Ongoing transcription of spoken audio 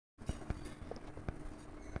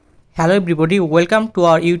Hello everybody, welcome to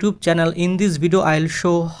our YouTube channel. In this video I'll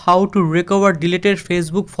show how to recover deleted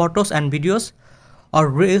Facebook photos and videos or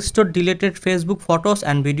restore deleted Facebook photos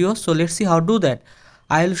and videos. So let's see how to do that.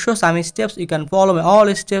 I'll show some steps. You can follow my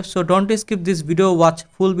all steps, so don't skip this video, watch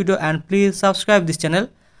full video and please subscribe this channel.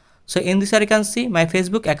 So in this area you can see my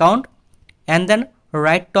Facebook account, and then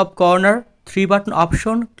right top corner three button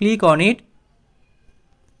option, click on it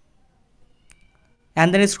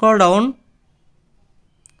and then scroll down,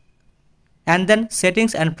 and then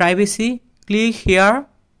settings and privacy, click here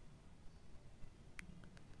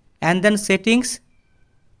and then settings,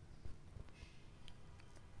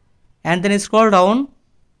 and then scroll down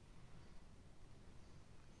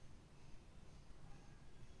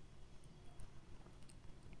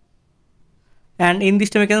and in this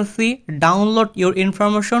time you can see download your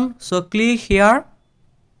information. So click here,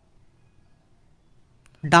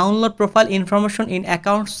 download profile information in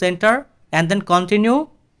account center, and then continue,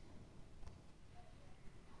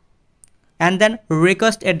 and then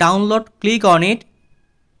request a download, click on it,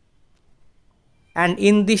 and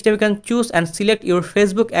in this tab you can choose and select your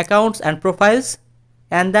Facebook accounts and profiles,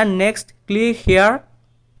 and then next click here,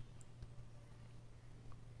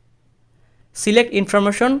 select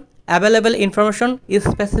information, available information is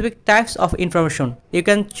specific types of information. You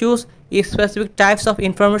can choose specific types of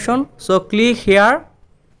information, so click here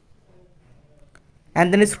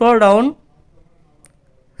and then scroll down,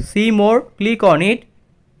 see more, click on it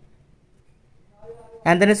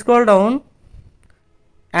and then scroll down,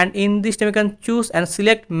 and in this time you can choose and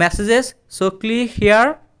select messages, so click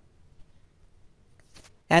here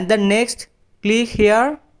and then next click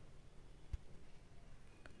here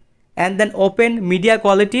and then open media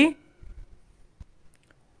quality,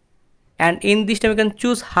 and in this time you can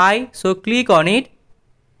choose high, so click on it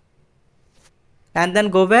and then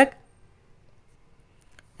go back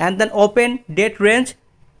and then open date range,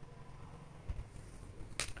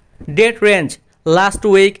 last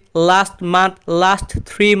week, last month, last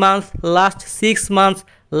 3 months, last 6 months,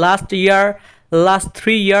 last year, last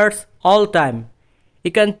 3 years, all time. You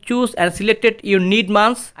can choose and select it you need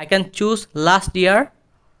months. I can choose last year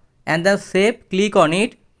and then save, click on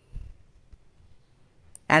it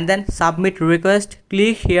and then submit request,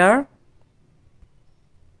 click here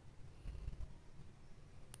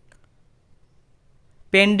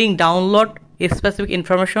pending download is specific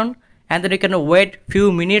information, and then you can wait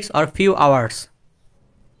few minutes or few hours.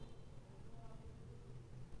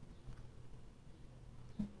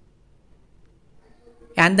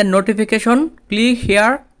 And the notification, click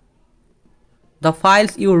here, the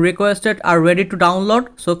files you requested are ready to download,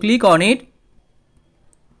 so click on it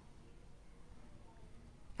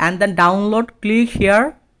and then download, click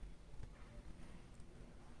here.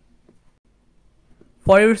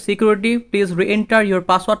 For your security, please re-enter your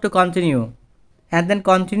password to continue, and then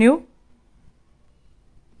continue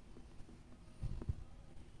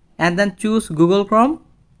and then choose Google Chrome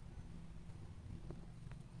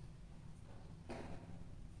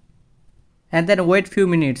and then wait few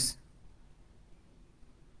minutes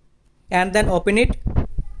and then open it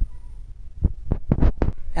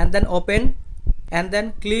and then open and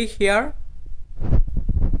then click here,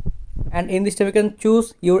 and in this time you can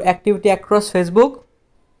choose your activity across Facebook,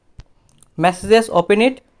 messages, open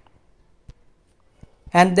it,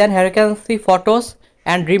 and then here you can see photos,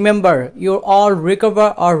 and remember you all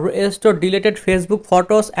recover or restore deleted Facebook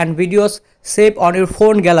photos and videos saved on your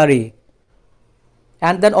phone gallery,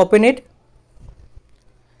 and then open it,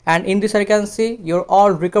 and in this you can see your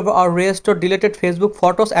all recover or restore deleted Facebook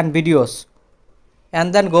photos and videos,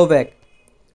 and then go back